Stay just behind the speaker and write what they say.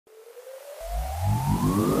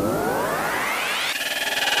Hello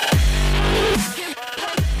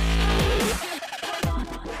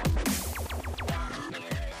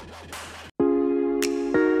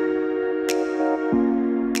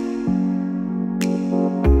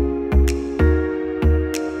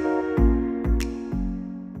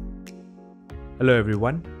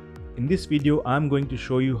everyone. In this video, I'm going to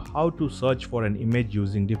show you how to search for an image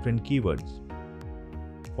using different keywords.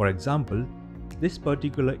 For example, this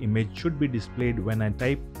particular image should be displayed when I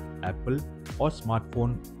type Apple or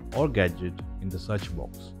smartphone or gadget in the search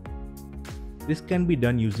box. This can be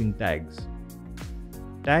done using tags.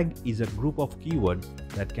 Tag is a group of keywords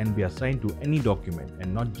that can be assigned to any document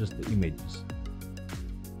and not just the images.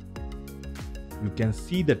 You can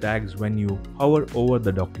see the tags when you hover over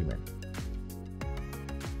the document.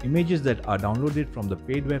 Images that are downloaded from the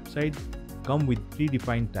paid website come with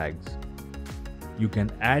predefined tags. You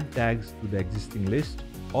can add tags to the existing list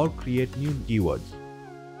or create new keywords.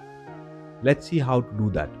 Let's see how to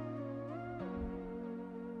do that.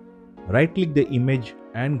 Right-click the image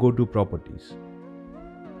and go to Properties.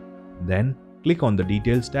 Then click on the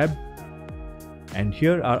Details tab, and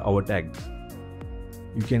here are our tags.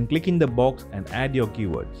 You can click in the box and add your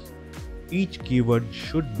keywords. Each keyword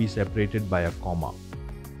should be separated by a comma.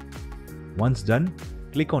 Once done,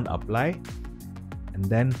 click on Apply and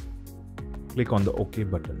then click on the OK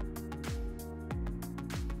button.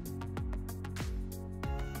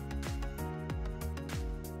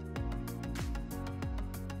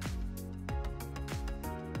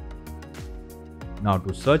 Now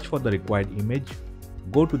to search for the required image,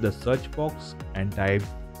 go to the search box and type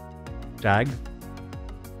tag,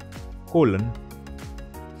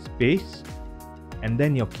 space, and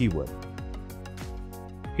then your keyword.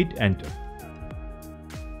 Hit enter.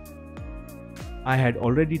 I had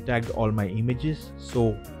already tagged all my images,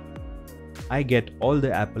 so I get all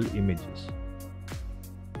the Apple images.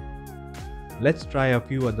 Let's try a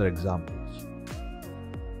few other examples.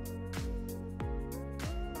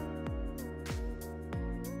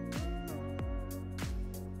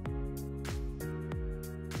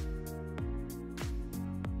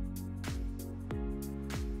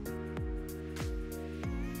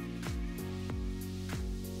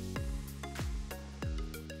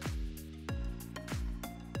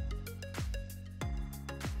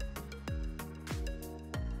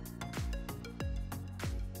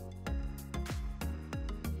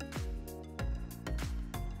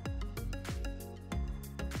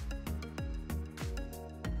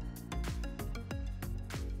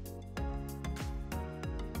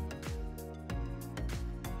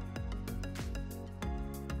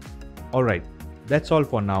 Alright, that's all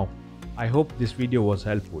for now. I hope this video was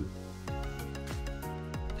helpful.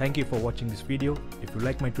 Thank you for watching this video. If you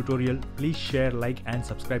like my tutorial, please share, like and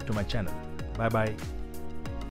subscribe to my channel. Bye bye.